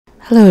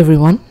Hello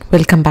everyone,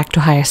 welcome back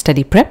to Higher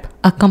Study Prep,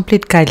 a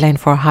complete guideline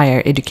for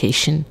higher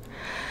education.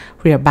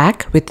 We are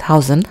back with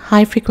 1000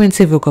 high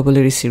frequency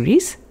vocabulary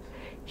series.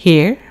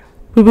 Here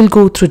we will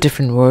go through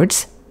different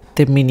words,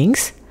 their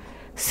meanings,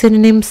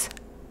 synonyms,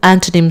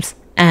 antonyms,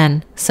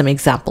 and some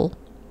example.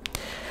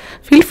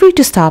 Feel free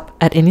to stop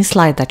at any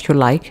slide that you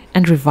like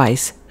and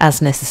revise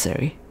as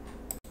necessary.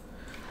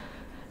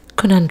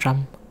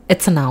 Conundrum.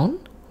 It's a noun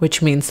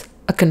which means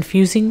a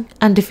confusing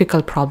and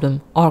difficult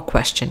problem or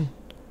question.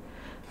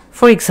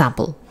 For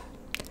example,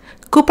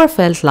 Cooper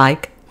felt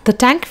like the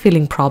tank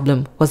filling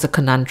problem was a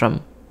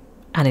conundrum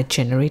and it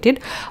generated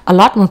a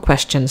lot more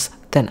questions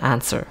than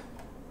answer.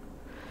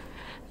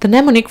 The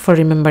mnemonic for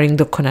remembering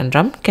the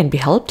conundrum can be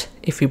helped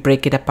if we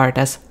break it apart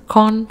as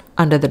con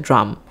under the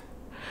drum.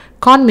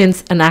 Con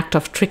means an act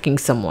of tricking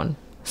someone.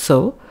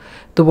 So,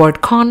 the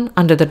word con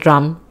under the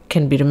drum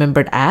can be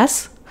remembered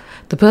as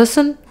the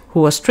person who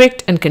was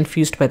tricked and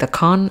confused by the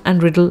con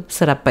and riddle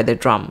set up by the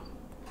drum.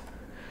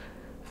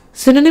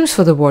 Synonyms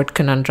for the word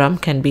conundrum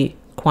can be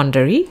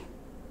quandary,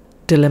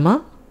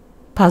 dilemma,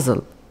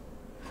 puzzle.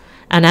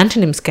 And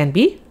antonyms can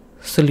be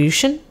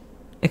solution,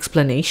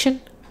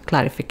 explanation,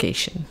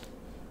 clarification.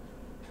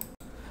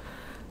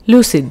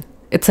 Lucid.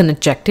 It's an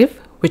adjective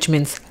which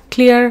means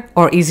clear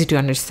or easy to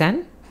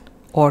understand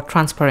or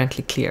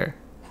transparently clear.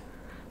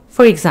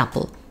 For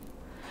example,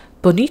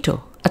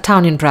 Bonito, a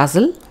town in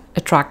Brazil,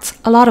 attracts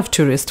a lot of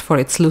tourists for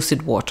its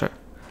lucid water.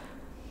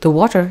 The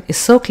water is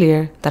so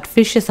clear that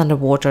fishes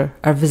underwater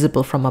are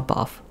visible from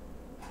above.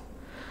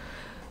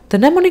 The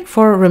mnemonic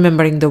for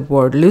remembering the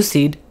word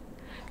lucid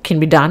can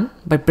be done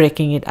by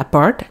breaking it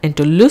apart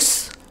into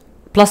lus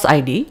plus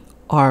id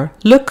or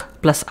look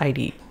plus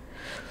id.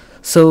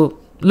 So,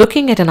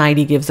 looking at an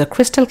ID gives a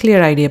crystal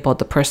clear idea about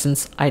the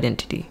person's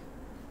identity.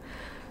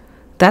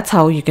 That's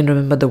how you can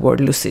remember the word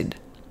lucid.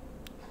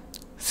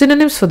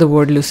 Synonyms for the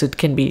word lucid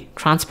can be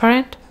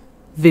transparent,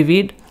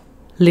 vivid,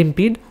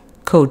 limpid,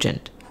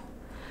 cogent.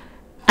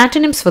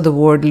 Antonyms for the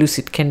word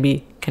lucid can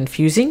be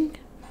confusing,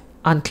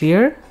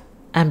 unclear,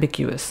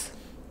 ambiguous.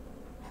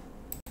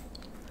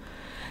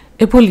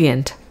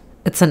 Ebullient.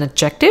 It's an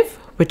adjective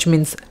which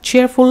means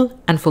cheerful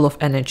and full of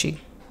energy.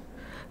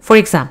 For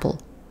example,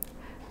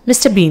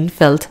 Mr. Bean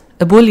felt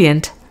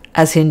ebullient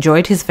as he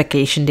enjoyed his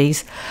vacation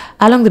days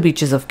along the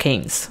beaches of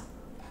Cannes.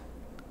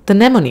 The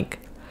mnemonic.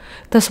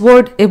 This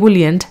word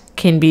ebullient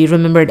can be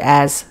remembered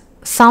as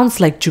sounds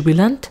like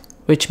jubilant,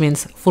 which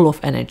means full of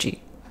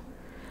energy.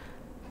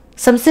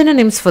 Some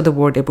synonyms for the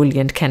word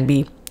ebullient can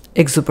be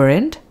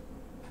exuberant,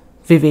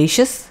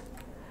 vivacious,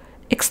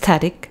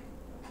 ecstatic,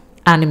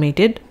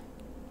 animated,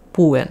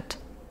 buoyant,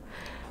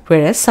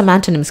 whereas some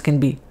antonyms can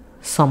be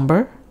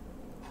somber,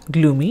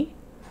 gloomy,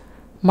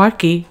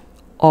 murky,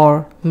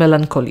 or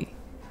melancholy.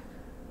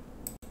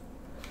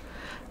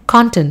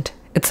 Content.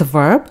 It's a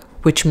verb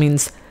which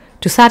means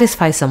to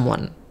satisfy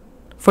someone.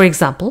 For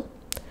example,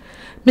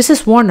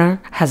 Mrs.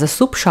 Warner has a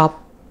soup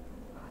shop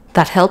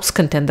that helps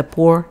content the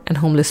poor and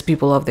homeless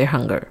people of their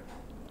hunger.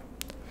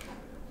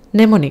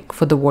 Mnemonic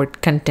for the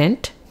word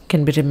content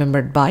can be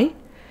remembered by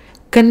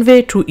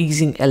convey through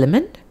easing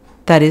element,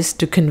 that is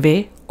to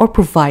convey or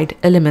provide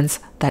elements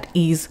that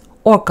ease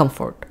or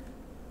comfort.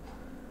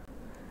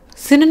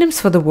 Synonyms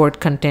for the word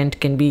content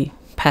can be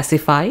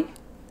pacify,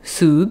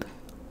 soothe,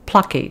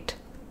 placate.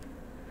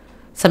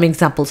 Some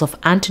examples of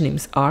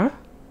antonyms are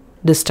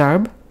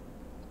disturb,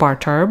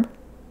 perturb,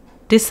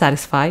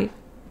 dissatisfy,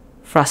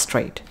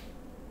 frustrate.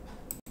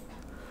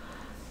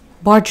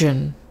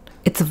 Burgeon.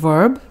 It's a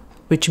verb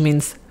which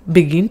means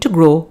begin to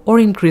grow or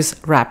increase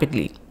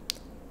rapidly.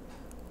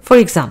 For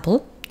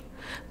example,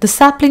 the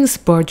saplings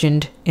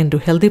burgeoned into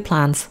healthy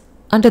plants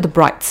under the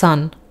bright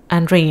sun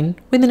and rain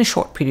within a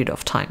short period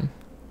of time.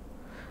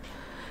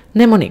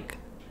 Mnemonic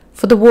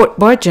for the word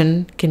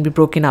burgeon can be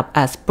broken up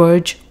as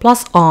burge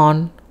plus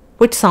on,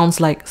 which sounds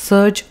like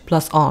surge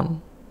plus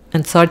on,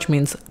 and surge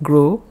means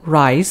grow,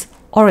 rise,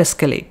 or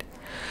escalate.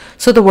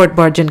 So the word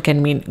burgeon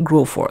can mean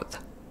grow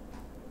forth.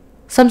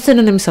 Some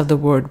synonyms of the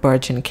word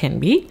burgeon can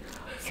be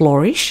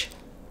flourish,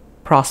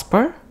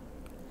 prosper,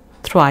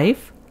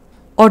 thrive,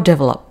 or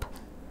develop.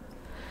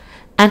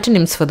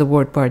 Antonyms for the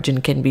word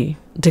burgeon can be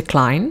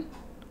decline,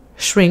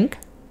 shrink,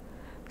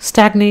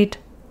 stagnate,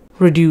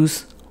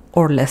 reduce,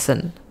 or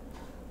lessen.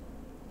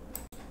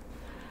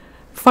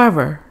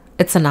 Fervor.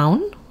 It's a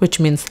noun which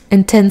means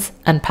intense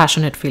and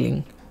passionate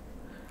feeling.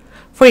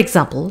 For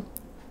example,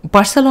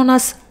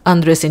 Barcelona's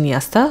Andres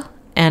Iniesta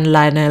and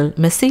Lionel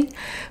Messi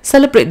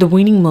celebrate the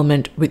winning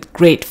moment with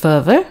great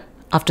fervor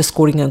after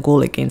scoring a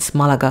goal against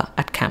Malaga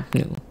at Camp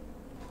Nou.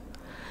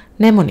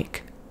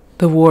 Mnemonic.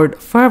 The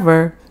word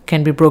fervor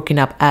can be broken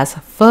up as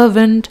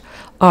fervent,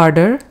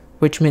 ardor,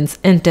 which means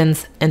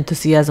intense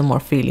enthusiasm or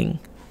feeling.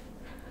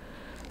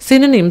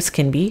 Synonyms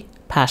can be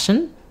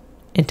passion,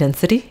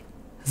 intensity,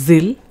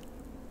 zeal,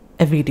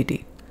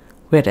 avidity,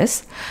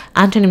 whereas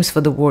antonyms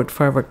for the word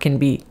fervor can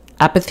be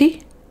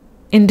apathy,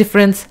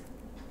 indifference,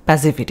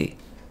 passivity.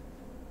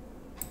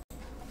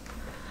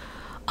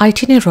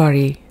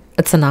 Itinerary.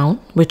 It's a noun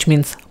which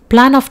means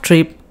plan of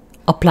trip,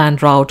 a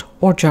planned route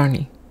or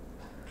journey.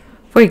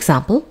 For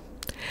example,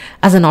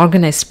 as an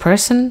organized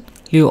person,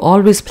 Leo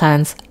always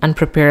plans and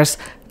prepares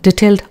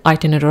detailed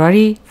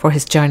itinerary for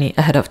his journey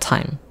ahead of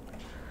time.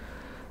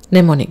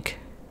 Mnemonic.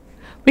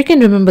 We can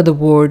remember the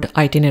word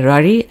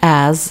itinerary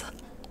as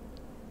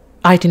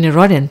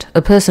itinerant,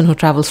 a person who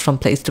travels from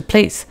place to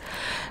place,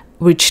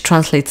 which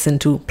translates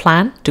into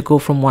plan to go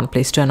from one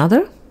place to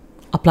another,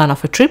 a plan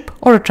of a trip,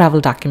 or a travel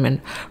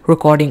document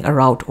recording a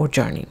route or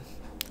journey.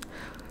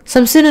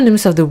 Some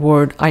synonyms of the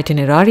word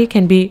itinerary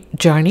can be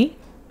journey,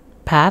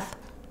 path,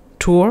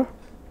 tour,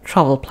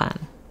 travel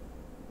plan.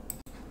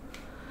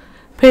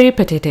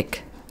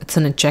 Peripatetic. It's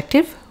an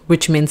adjective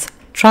which means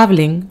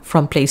traveling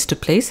from place to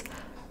place,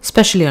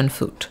 especially on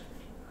foot.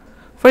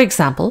 For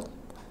example,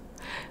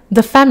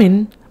 the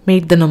famine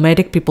made the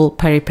nomadic people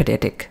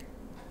peripatetic.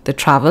 They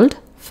traveled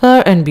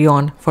far and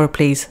beyond for a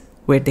place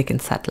where they can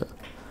settle.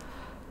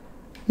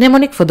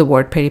 Mnemonic for the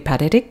word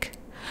peripatetic.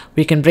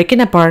 We can break it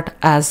apart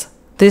as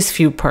these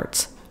few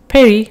parts.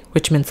 Peri,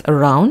 which means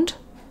around,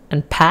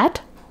 and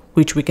pat,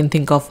 which we can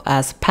think of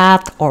as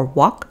path or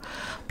walk,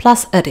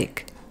 plus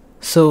etic.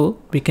 So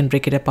we can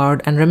break it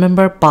apart and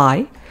remember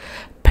by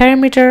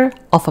perimeter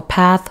of a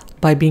path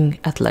by being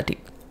athletic,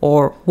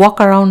 or walk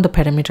around the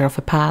perimeter of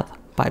a path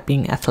by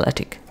being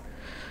athletic.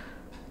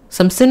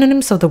 Some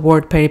synonyms of the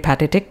word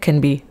peripatetic can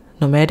be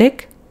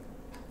nomadic,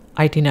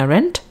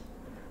 itinerant,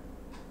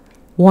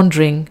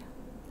 wandering,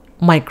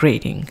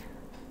 migrating.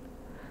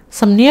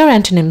 Some near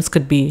antonyms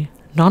could be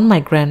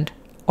non-migrant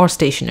or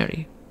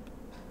stationary.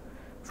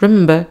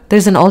 Remember, there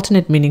is an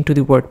alternate meaning to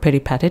the word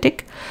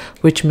peripatetic,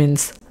 which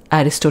means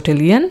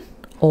Aristotelian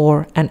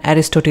or an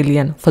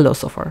Aristotelian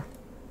philosopher.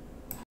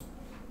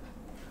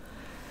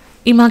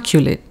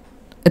 Immaculate.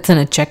 It's an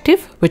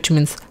adjective which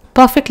means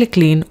perfectly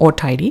clean or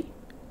tidy,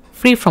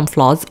 free from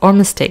flaws or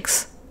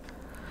mistakes.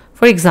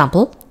 For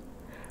example,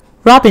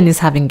 Robin is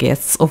having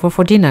guests over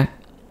for dinner,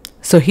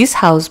 so his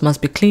house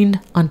must be cleaned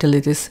until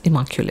it is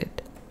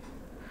immaculate.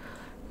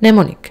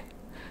 Mnemonic.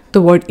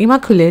 The word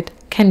immaculate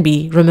can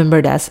be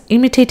remembered as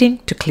imitating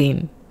to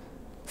clean.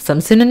 Some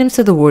synonyms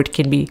of the word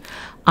can be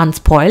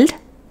unspoiled,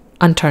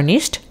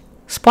 untarnished,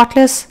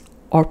 spotless,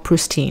 or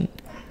pristine.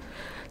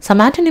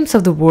 Some antonyms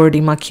of the word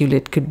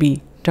immaculate could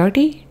be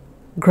dirty,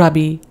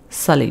 grubby,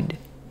 sullied.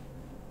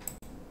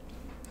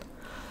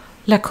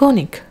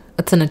 Laconic.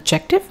 It's an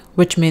adjective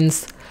which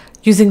means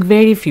using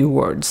very few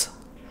words.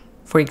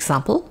 For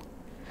example,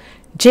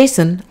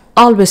 Jason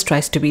always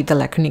tries to be the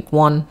laconic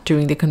one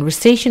during the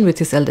conversation with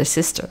his elder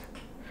sister,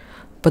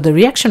 but the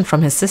reaction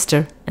from his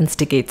sister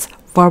instigates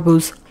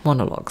verbose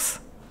monologues.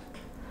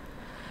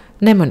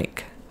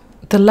 Mnemonic.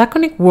 The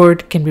laconic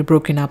word can be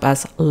broken up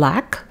as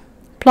lack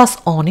plus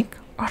onic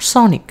or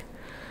sonic.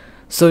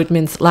 So it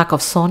means lack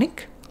of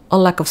sonic or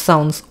lack of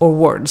sounds or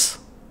words.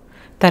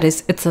 That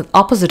is, it's an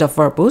opposite of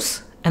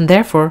verbose, and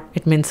therefore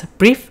it means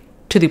brief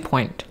to the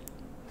point.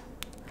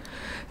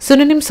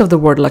 Synonyms of the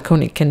word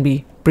laconic can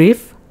be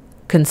brief,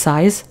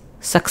 concise,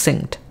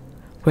 succinct,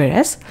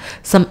 whereas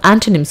some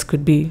antonyms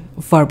could be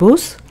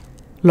verbose,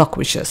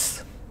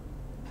 loquacious.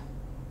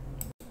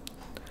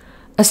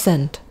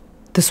 Assent.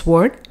 This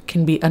word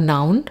can be a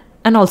noun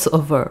and also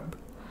a verb.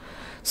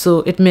 So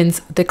it means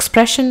the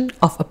expression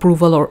of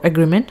approval or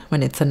agreement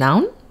when it's a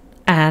noun,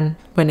 and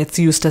when it's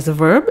used as a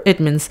verb,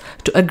 it means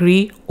to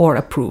agree or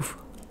approve.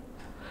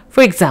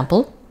 For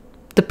example,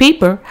 the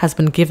paper has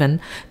been given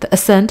the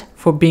assent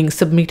for being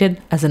submitted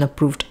as an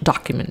approved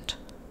document.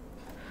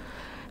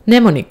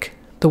 Mnemonic.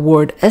 The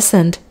word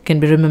assent can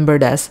be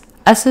remembered as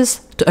assess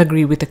to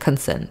agree with a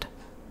consent.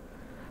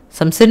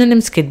 Some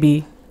synonyms could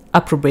be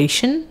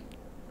approbation,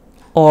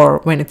 or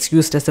when it's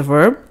used as a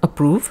verb,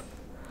 approve,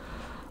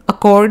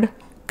 accord,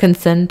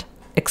 consent,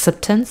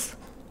 acceptance,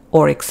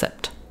 or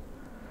accept.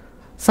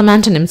 Some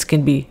antonyms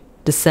can be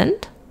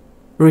dissent,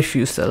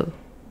 refusal.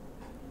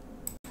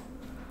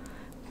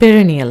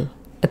 Perennial.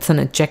 It's an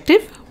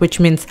adjective which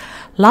means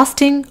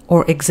lasting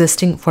or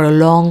existing for a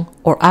long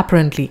or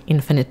apparently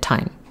infinite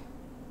time.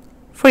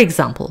 For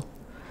example,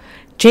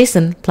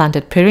 Jason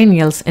planted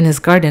perennials in his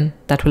garden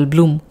that will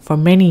bloom for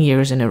many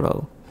years in a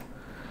row.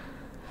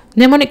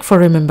 Mnemonic for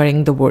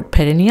remembering the word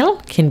perennial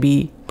can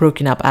be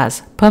broken up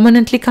as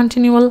permanently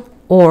continual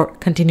or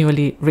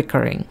continually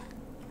recurring.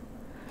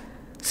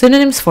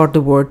 Synonyms for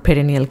the word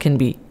perennial can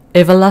be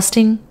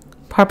everlasting,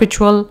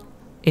 perpetual,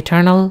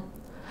 eternal,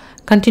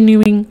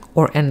 continuing,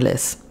 or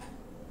endless.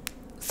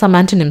 Some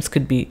antonyms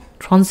could be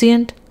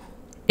transient,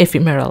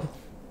 ephemeral.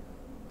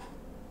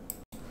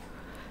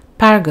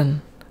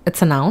 Paragon.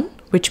 It's a noun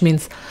which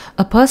means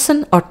a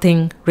person or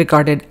thing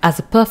regarded as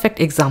a perfect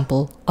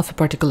example of a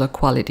particular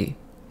quality.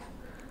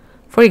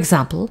 For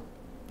example,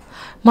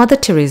 Mother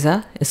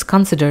Teresa is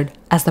considered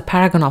as the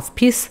paragon of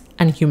peace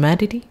and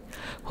humanity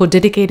who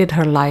dedicated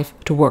her life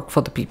to work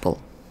for the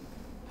people.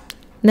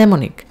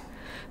 Mnemonic.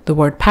 The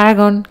word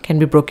paragon can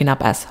be broken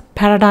up as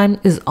paradigm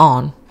is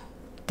on.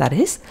 That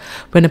is,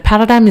 when a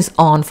paradigm is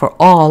on for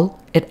all,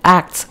 it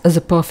acts as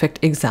a perfect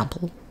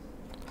example.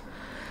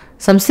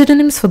 Some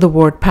synonyms for the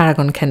word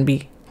paragon can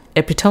be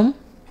epitome,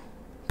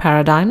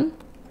 paradigm,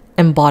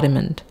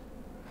 embodiment.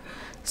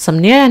 Some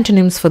near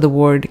antonyms for the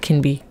word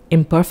can be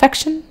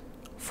imperfection,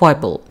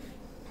 foible.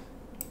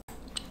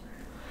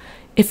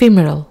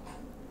 Ephemeral.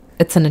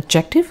 It's an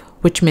adjective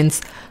which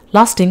means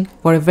lasting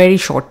for a very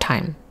short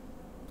time.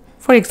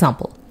 For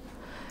example,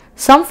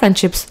 some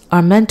friendships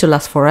are meant to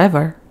last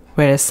forever,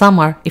 whereas some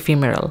are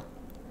ephemeral.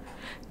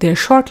 They are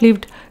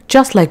short-lived,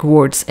 just like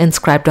words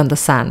inscribed on the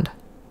sand,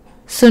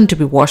 soon to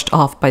be washed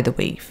off by the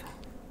wave.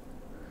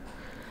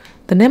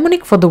 The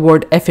mnemonic for the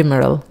word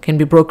ephemeral can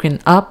be broken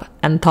up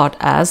and thought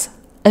as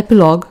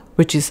epilogue,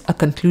 which is a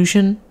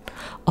conclusion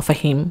of a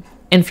hymn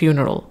in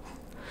funeral.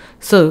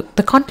 So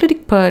the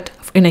concluding part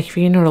in a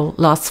funeral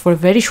lasts for a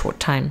very short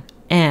time,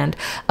 and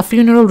a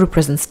funeral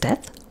represents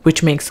death,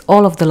 which makes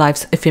all of the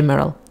lives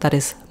ephemeral, that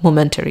is,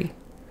 momentary.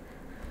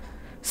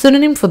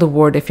 Synonym for the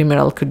word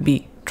ephemeral could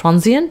be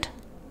transient,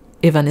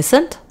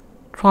 evanescent,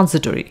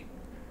 transitory.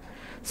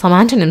 Some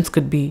antonyms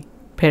could be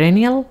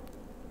perennial,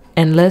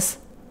 endless,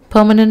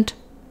 permanent,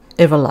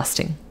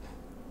 everlasting.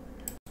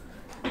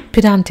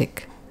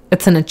 Pedantic.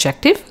 It's an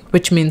adjective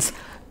which means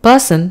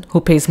person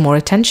who pays more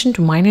attention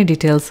to minor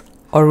details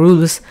or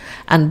rules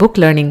and book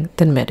learning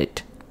than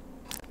merit.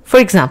 For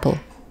example,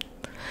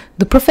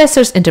 the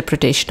professor's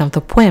interpretation of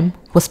the poem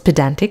was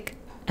pedantic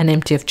and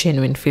empty of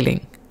genuine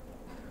feeling.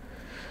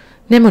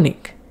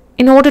 Mnemonic.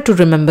 In order to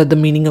remember the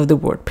meaning of the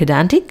word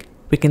pedantic,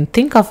 we can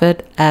think of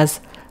it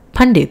as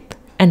pandit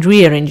and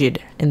rearrange it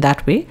in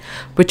that way,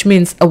 which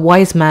means a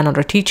wise man or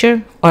a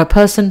teacher or a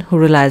person who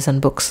relies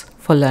on books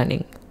for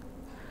learning.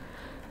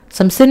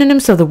 Some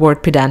synonyms of the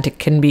word pedantic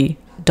can be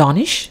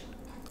dawnish,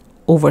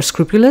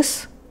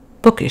 over-scrupulous,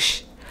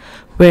 bookish,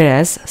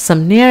 whereas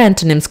some near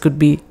antonyms could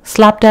be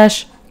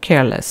slapdash,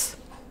 careless.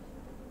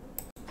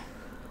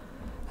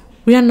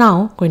 We are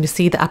now going to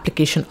see the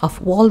application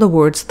of all the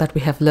words that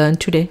we have learned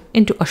today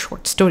into a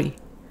short story.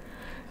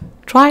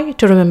 Try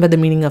to remember the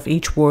meaning of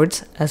each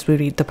word as we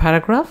read the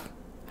paragraph,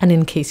 and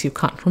in case you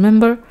can't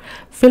remember,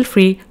 feel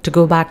free to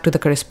go back to the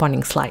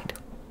corresponding slide.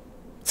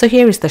 So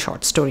here is the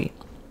short story.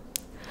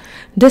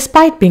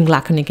 Despite being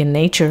laconic in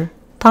nature,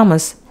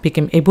 Thomas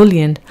became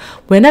ebullient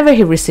whenever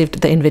he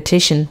received the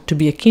invitation to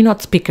be a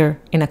keynote speaker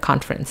in a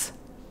conference.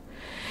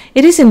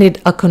 It is indeed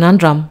a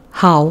conundrum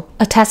how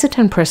a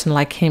taciturn person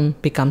like him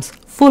becomes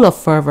full of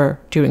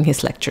fervor during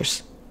his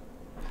lectures.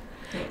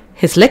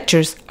 His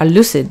lectures are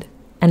lucid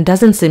and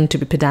doesn't seem to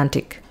be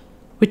pedantic,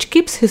 which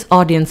keeps his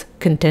audience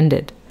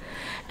contented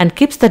and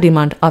keeps the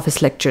demand of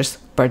his lectures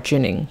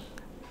burgeoning.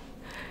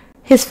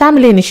 His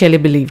family initially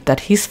believed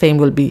that his fame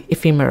will be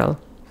ephemeral.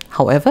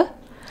 However,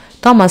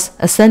 Thomas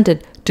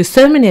assented to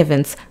so many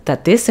events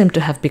that they seem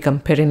to have become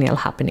perennial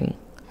happening.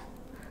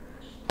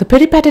 The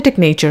peripatetic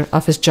nature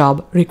of his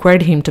job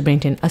required him to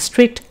maintain a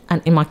strict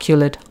and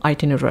immaculate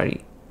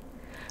itinerary.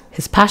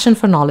 His passion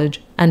for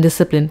knowledge and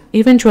discipline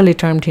eventually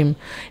turned him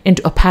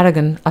into a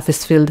paragon of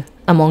his field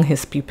among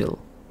his people.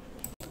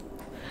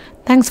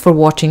 Thanks for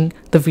watching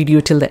the video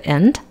till the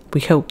end.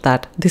 We hope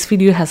that this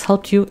video has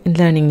helped you in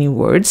learning new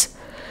words.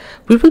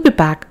 We will be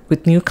back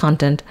with new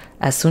content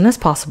as soon as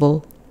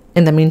possible.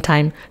 In the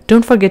meantime,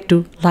 don't forget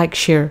to like,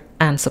 share,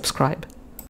 and subscribe.